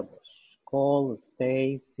son verbos. Call,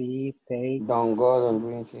 stay, see, take. Don't go, don't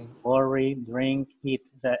drink. Sí. Worry, drink, eat.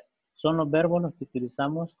 O sea, son los verbos los que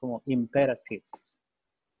utilizamos como imperatives.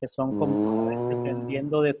 Que son como,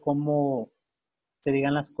 dependiendo de cómo se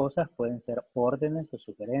digan las cosas, pueden ser órdenes o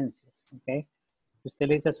sugerencias. ¿Ok? Si usted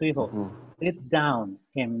le dice a su hijo, sit down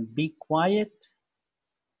and be quiet,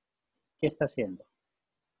 ¿qué está haciendo?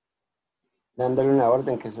 Dándole una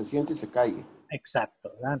orden que se siente y se calle.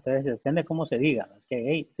 Exacto, ¿verdad? Entonces depende de cómo se diga. Es que,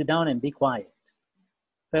 hey, sit down and be quiet.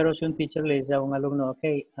 Pero si un teacher le dice a un alumno, ok,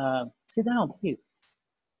 sit down, please.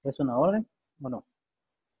 ¿Es una orden o no?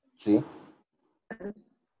 Sí.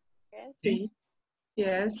 Sí.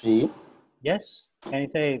 Yes. Sí. Yes. Can you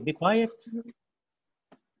say, be quiet?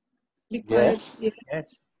 Be quiet. Yes.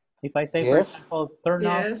 Yes. If I say, Yes. for example, turn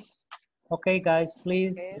off. Yes. Okay, guys,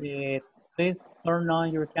 please, please turn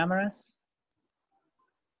on your cameras.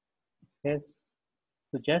 Yes.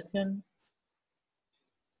 Suggestion.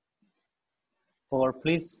 Or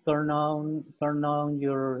please turn on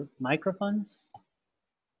your microphones.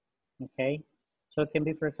 Okay. So it can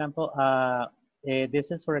be, for example,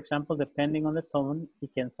 this is, for example, depending on the tone,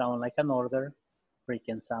 it can sound like an order, or it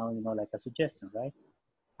can sound, you know, like a suggestion, right?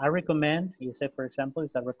 I recommend, you say, for example,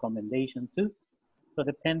 it's a recommendation too. So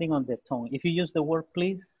depending on the tone, if you use the word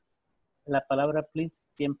please, la palabra please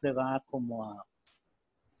siempre va como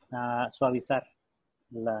a suavizar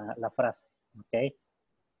la frase, okay?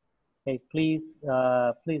 Okay, please,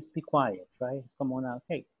 please be quiet, right? Es como una,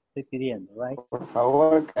 okay, estoy pidiendo, right? Por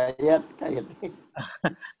favor, cállate.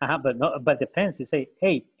 But no, but depends. You say,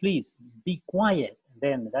 hey, please be quiet.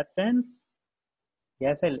 then in that sense,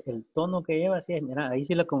 ya es el tono que lleva, así es, mira, ahí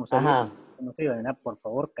sí lo como conocido, mira, por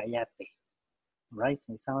favor, cállate. Right?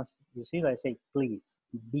 So it sounds, you see, I say, please,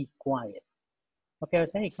 be quiet. Okay, I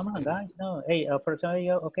say, hey, come on, guys. No, hey, for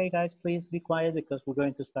example, okay, guys, please be quiet because we're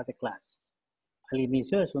going to start a class. Al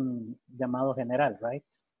inicio es un llamado general, right?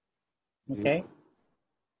 Okay.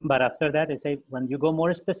 But after that, I say, when you go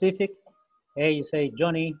more specific, hey, you say,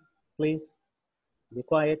 Johnny, please be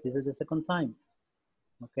quiet. This is the second time.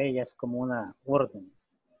 Okay, ya es como una orden.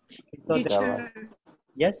 Entonces,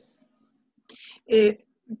 yes.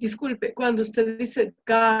 Disculpe, cuando usted dice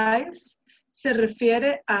guys, ¿se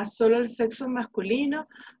refiere a solo el sexo masculino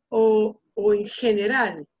o en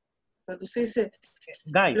general? Cuando usted dice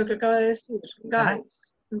guys, lo que acaba de decir,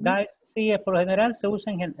 guys. Guys, sí, por lo general se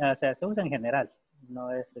usa en general.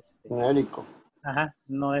 No es genérico. Ajá,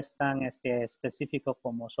 no es tan específico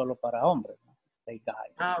como solo para hombres, ¿no? Say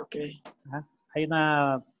guys. Ah, ok. Ajá. Hay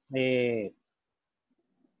una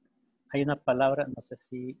palabra, no sé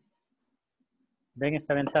si ven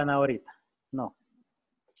esta ventana ahorita. No.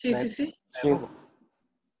 Sí, sí, sí. Sí.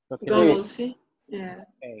 Goals, sí. Yeah.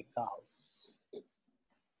 Okay, goals.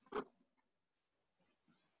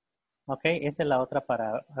 Ok, esta es la otra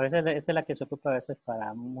para, a veces esta es la que se ocupa a veces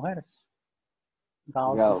para mujeres.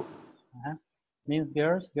 Girls. Means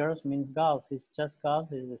girls, girls means girls. It's just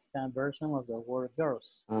girls, is the standard version of the word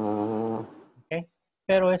girls. Ok,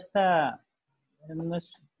 pero esta no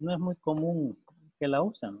es muy común que la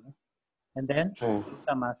usen, ¿no? And then,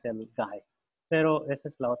 usa más el guy. Pero esa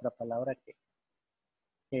es la otra palabra que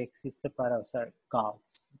existe para usar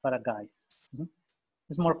girls, para guys.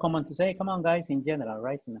 It's more common to say, come on guys, in general,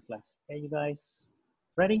 right, in the class. Okay, you guys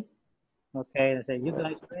ready? Okay, they say, you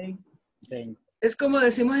guys ready? Then, es como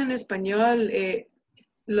decimos en español,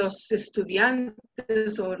 los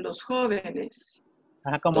estudiantes o los jóvenes.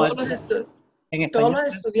 Como todos en español, todos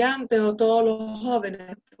los estudiantes o todos los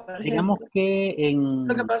jóvenes, por digamos ejemplo. que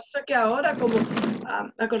Lo que pasa es que ahora, como,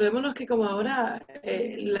 acordémonos que como ahora,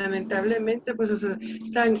 lamentablemente, pues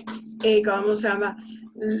están, ¿cómo se llama?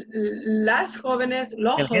 Las jóvenes,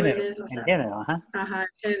 los el jóvenes, género, o sea. El género, ajá. Ajá,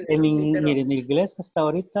 el género, Mire, en inglés hasta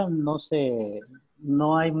ahorita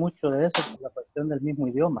no hay mucho de eso por la cuestión del mismo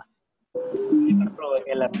idioma. Por ejemplo,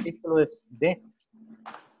 el artículo es de.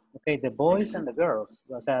 Okay, the boys and the girls,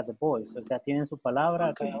 o sea, the boys, o sea, tienen su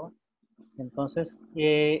palabra cada uno. Entonces,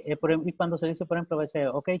 por ejemplo, y cuando se dice, por ejemplo, dice,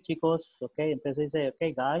 ok, chicos, ok, entonces dice,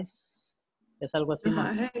 ok, guys, es algo así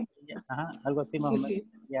más, algo así más o menos,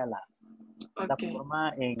 ya la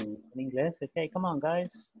forma en inglés, ok, come on,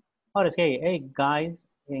 guys. Ahora es que, hey, guys,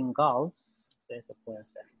 en girls, se puede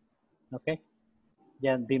hacer, ok,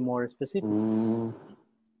 ya be more specific.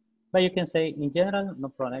 But you can say, in general, no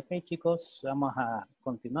problem. Okay, chicos, vamos a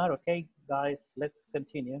continuar. Okay, guys, let's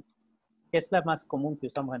continue. Que es la más común que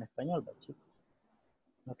usamos en español, chicos.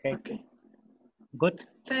 Okay. Good.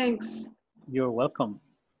 Thanks. You're welcome.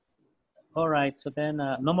 All right, so then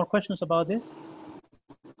no more questions about this.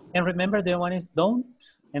 And remember, the one is don't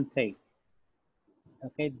and take.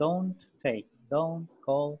 Okay, don't take, don't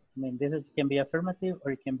call. I mean, this can be affirmative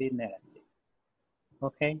or it can be negative.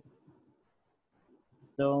 Okay.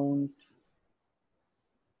 Don't.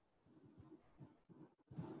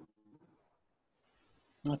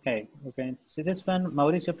 Okay, we're going to see this one.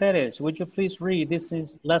 Mauricio Perez, would you please read? This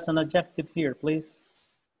is lesson objective here, please.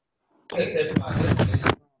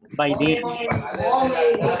 By the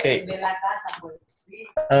Okay.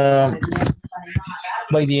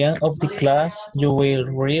 By the end of the class, you will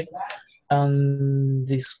read and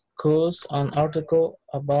discuss an article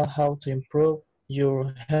about how to improve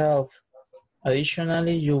your health.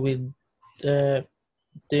 Additionally, you will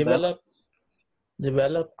develop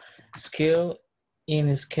skill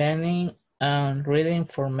in scanning and reading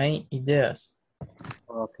for main ideas.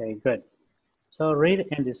 Okay, good. So read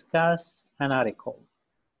and discuss an article.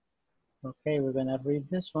 Okay, we're gonna read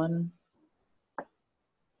this one.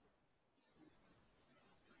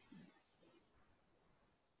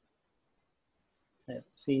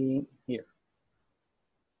 Let's see here.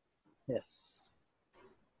 Yes.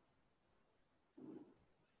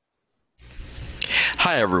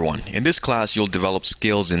 Hi everyone, in this class you'll develop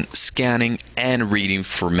skills in scanning and reading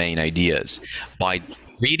for main ideas by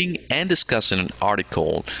reading and discussing an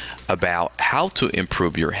article about how to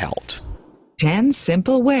improve your health. 10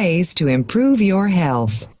 simple ways to improve your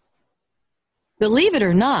health. Believe it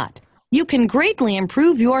or not, you can greatly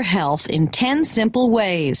improve your health in 10 simple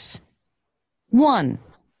ways. 1.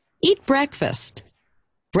 Eat breakfast.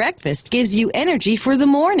 Breakfast gives you energy for the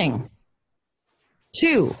morning.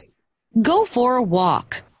 2. Go for a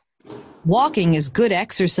walk. Walking is good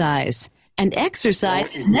exercise, and exercise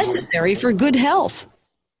is necessary for good health.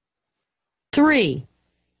 3.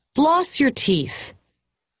 Floss your teeth.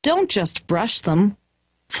 Don't just brush them.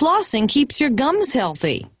 Flossing keeps your gums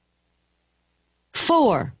healthy.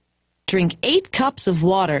 4. Drink 8 cups of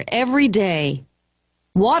water every day.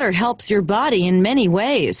 Water helps your body in many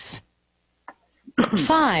ways.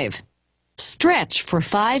 5. Stretch for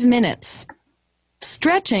 5 minutes.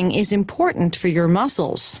 Stretching is important for your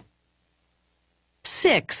muscles.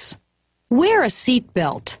 6. Wear a seat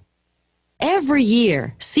belt. Every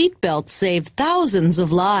year, seat belts save thousands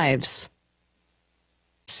of lives.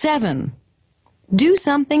 7. Do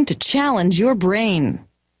something to challenge your brain.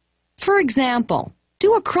 For example,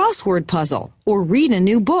 do a crossword puzzle or read a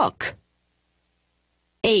new book.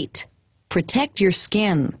 8. Protect your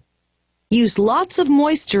skin. Use lots of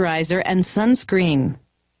moisturizer and sunscreen.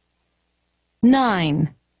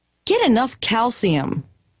 9. Get enough calcium.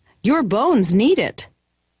 Your bones need it.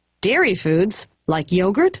 Dairy foods, like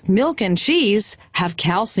yogurt, milk, and cheese, have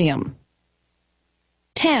calcium.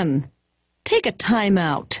 10. Take a time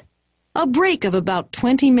out. A break of about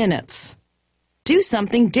 20 minutes. Do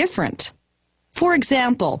something different. For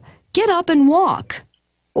example, get up and walk,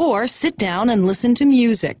 or sit down and listen to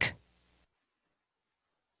music.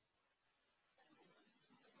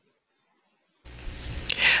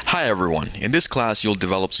 Hi everyone, in this class you'll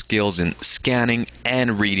develop skills in scanning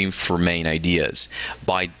and reading for main ideas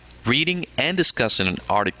by reading and discussing an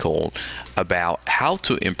article about how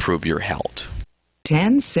to improve your health.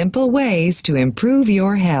 10 simple ways to improve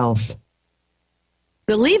your health.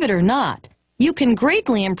 Believe it or not, you can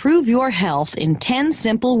greatly improve your health in 10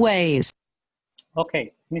 simple ways.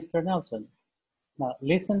 Okay, Mr. Nelson, now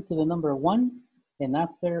listen to the number 1 and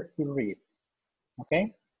after you read,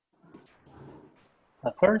 okay?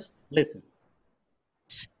 But first, listen.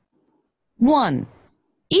 1.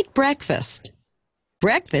 Eat breakfast.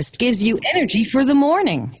 Breakfast gives you energy for the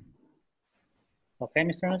morning. Okay,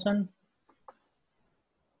 Mr. Nelson?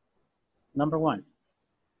 Number 1.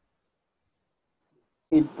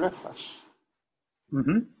 Eat breakfast.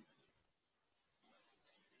 Mm-hmm.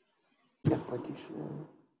 Yeah, what is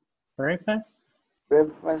Breakfast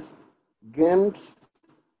breakfast games?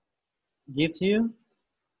 gives you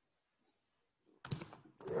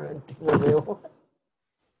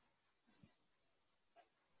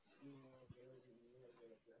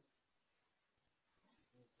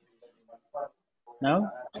no?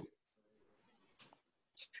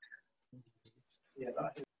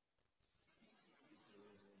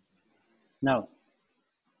 No.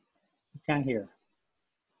 You can't hear.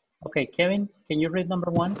 Okay, Kevin, can you read number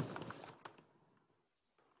 1?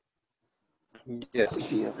 Yes.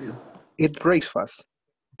 Eat breakfast.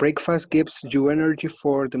 Breakfast gives you energy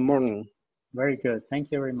for the morning. Very good.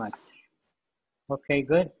 Thank you very much. Okay,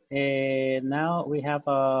 good. Now we have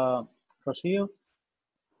Rocio.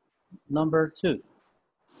 Number 2.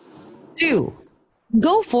 2.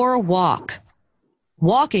 Go for a walk.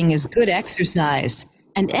 Walking is good exercise,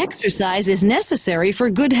 and exercise is necessary for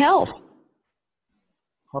good health.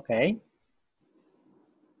 Okay.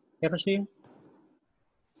 Okay, Rocio.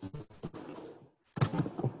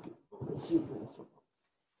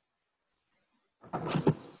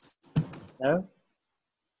 No?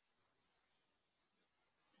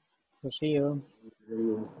 Rocio.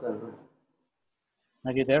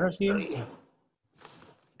 Are you there, Rocio?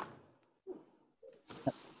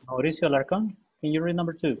 Mauricio Alarcón, can you read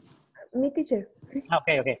number 2? Me, teacher.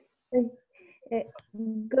 Okay, okay.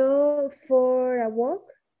 Go for a walk.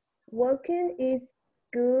 Walking is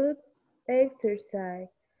good exercise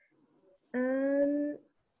and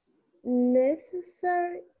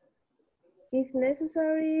necessary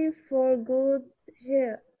for good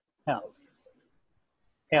health.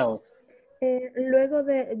 Health. Luego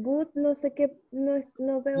de good, no sé qué,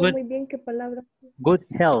 no veo Good. muy bien qué palabra. Good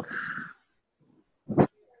health.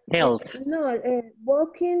 Health. No,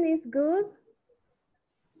 walking is good.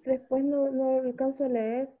 Después no alcanzo a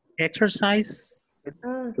leer. Exercise.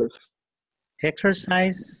 Ah.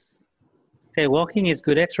 Exercise. Say walking is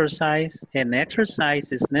good exercise and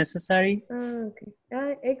exercise is necessary. Ah, ok.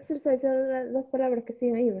 Ah, exercise son las dos palabras que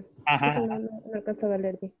siguen ahí. Ajá. No alcanzaba a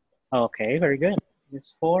leer bien. Okay, very good.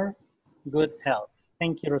 It's for good health.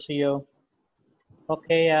 Thank you, Rocio.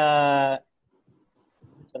 Okay,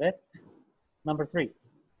 number 3.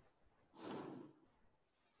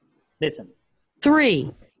 Listen.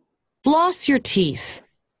 3. Floss your teeth.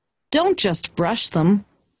 Don't just brush them.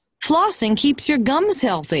 Flossing keeps your gums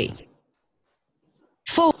healthy.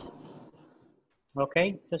 4.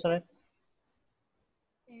 Okay, Elizabeth.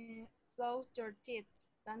 Floss your teeth.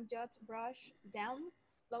 Don't just brush them.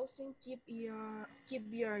 Flossing keep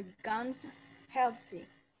your gums healthy.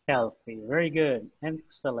 Healthy, very good,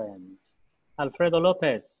 excellent. Alfredo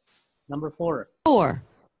Lopez. Number 4. 4.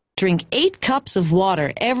 Drink 8 cups of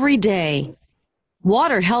water every day.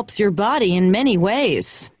 Water helps your body in many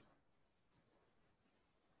ways.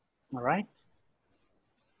 All right.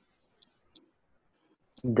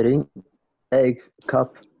 Drink 8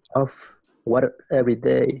 cups of water every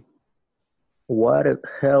day. Water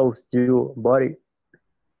helps your body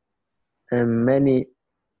in many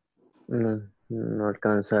no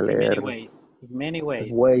alcanza a In many leer. ways. In many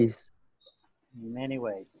ways. Ways. In many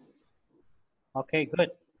ways. Okay,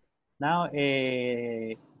 good. Now,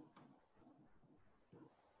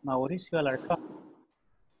 Mauricio Alarcón.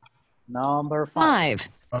 Number 5.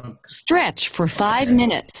 5. Stretch for 5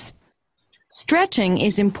 minutes. Stretching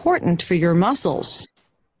is important for your muscles.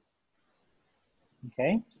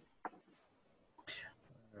 Okay.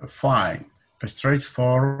 5. Stretch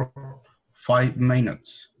for 5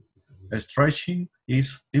 minutes. Stretching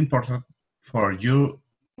is important for your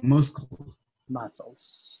Muscles.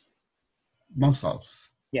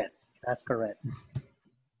 muscles. Yes, that's correct.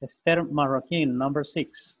 Esther Marroquin, number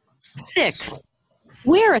 6. 6.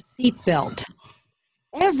 Wear a seatbelt.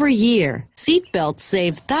 Every year, seatbelts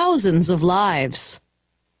save thousands of lives.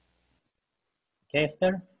 Okay,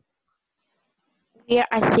 Esther? Wear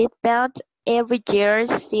a seatbelt. Every year,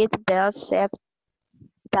 seatbelts save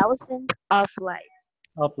thousands of lives.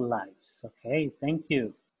 Of lives. Okay, thank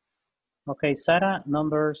you. Okay, Sarah,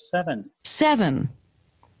 number 7. 7.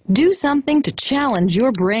 Do something to challenge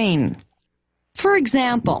your brain. For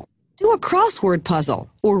example, do a crossword puzzle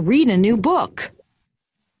or read a new book.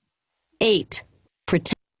 8.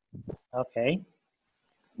 Protect. Okay.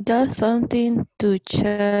 Do something to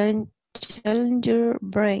challenge your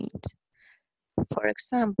brain. For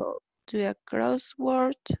example, do a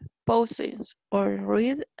crossword puzzle or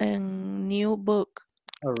read a new book.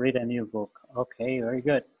 Or read a new book. Okay, very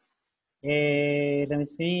good. Let me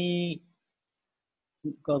see.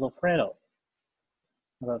 Godofredo.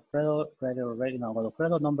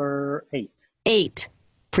 Godofredo, number 8. 8.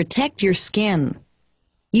 Protect your skin.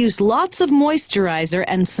 Use lots of moisturizer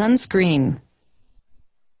and sunscreen.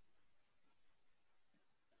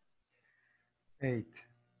 8.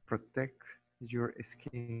 Protect your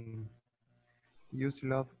skin. Use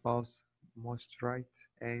lot of moisturizer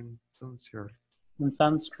and sunscreen. And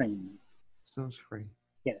sunscreen. Sunscreen.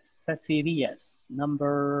 Yes, Ceci Diaz,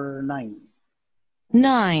 number 9.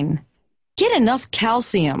 9. Get enough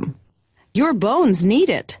calcium. Your bones need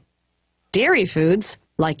it. Dairy foods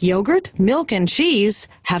like yogurt, milk, and cheese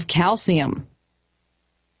have calcium.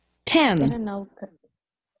 10. Get enough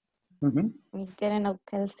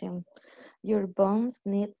calcium. Your bones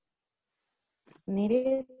need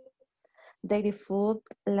it. Dairy food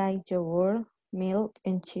like yogurt, milk,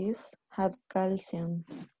 and cheese have calcium.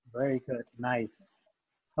 Very good, nice.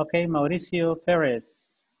 Okay, Mauricio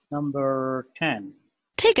Perez, number 10.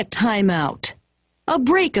 Take a time out. A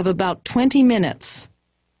break of about 20 minutes.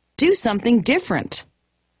 Do something different.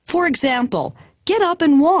 For example, get up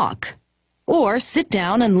and walk. Or sit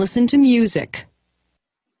down and listen to music.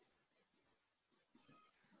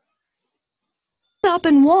 Get up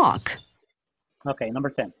and walk. Okay, number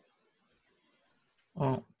 10.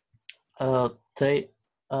 Take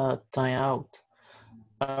a time out.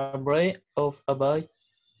 A break of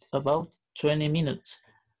about 20 minutes.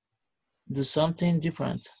 Do something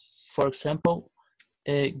different. For example,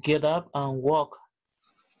 get up and walk,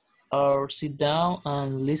 or sit down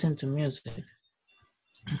and listen to music.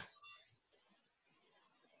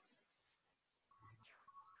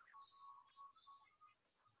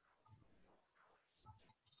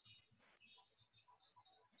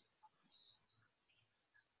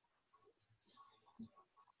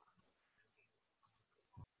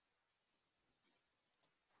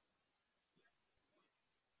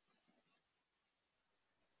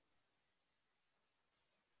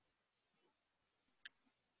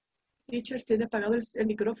 Teacher, tiene apagado el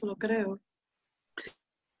micrófono, creo.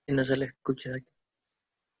 Y no se le escucha aquí.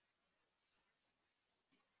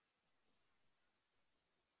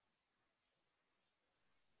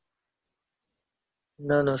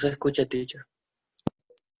 No, no se escucha, teacher.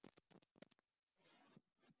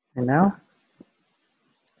 And now?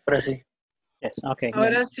 Ahora sí. Yes, okay.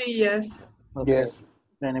 Ahora sí, yes. Okay. Yes.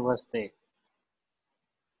 Then it was the,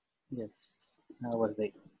 yes, that was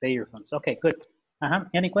the earphones. Okay, good.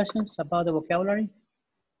 Any questions about the vocabulary?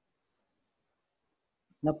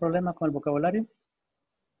 No problema con el vocabulario?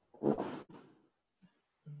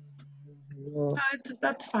 No,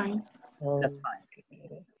 That's fine. That's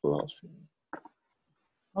fine.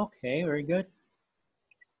 Okay, very good.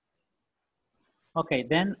 Okay,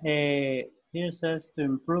 then here says to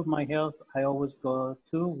improve my health, I always go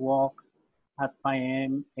to walk at 5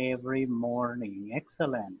 a.m. every morning.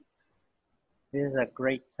 Excellent. This is a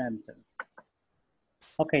great sentence.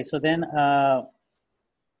 Okay, so then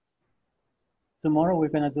tomorrow we're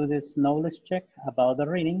going to do this knowledge check about the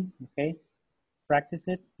reading, okay? Practice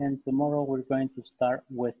it, and tomorrow we're going to start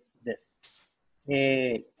with this.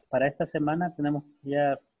 Para esta semana tenemos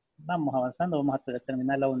ya, vamos avanzando, vamos a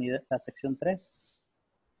terminar la unidad, la sección 3.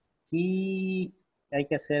 Y hay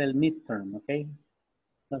que hacer el midterm, ¿ok?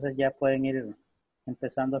 Entonces ya pueden ir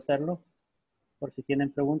empezando a hacerlo. Por si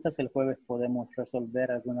tienen preguntas, el jueves podemos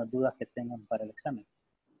resolver algunas dudas que tengan para el examen.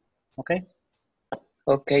 ¿Ok?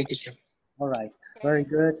 Okay, teacher. All right. Very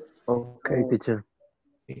good. Okay, teacher.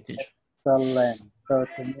 Excellent. So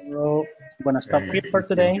tomorrow, I'm going to stop here for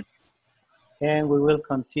today. And we will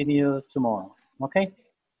continue tomorrow. Okay?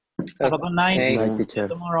 Have a good night. Okay. See you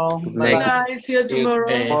tomorrow. Good night. See you tomorrow.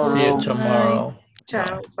 See you tomorrow.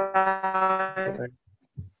 Ciao. Bye.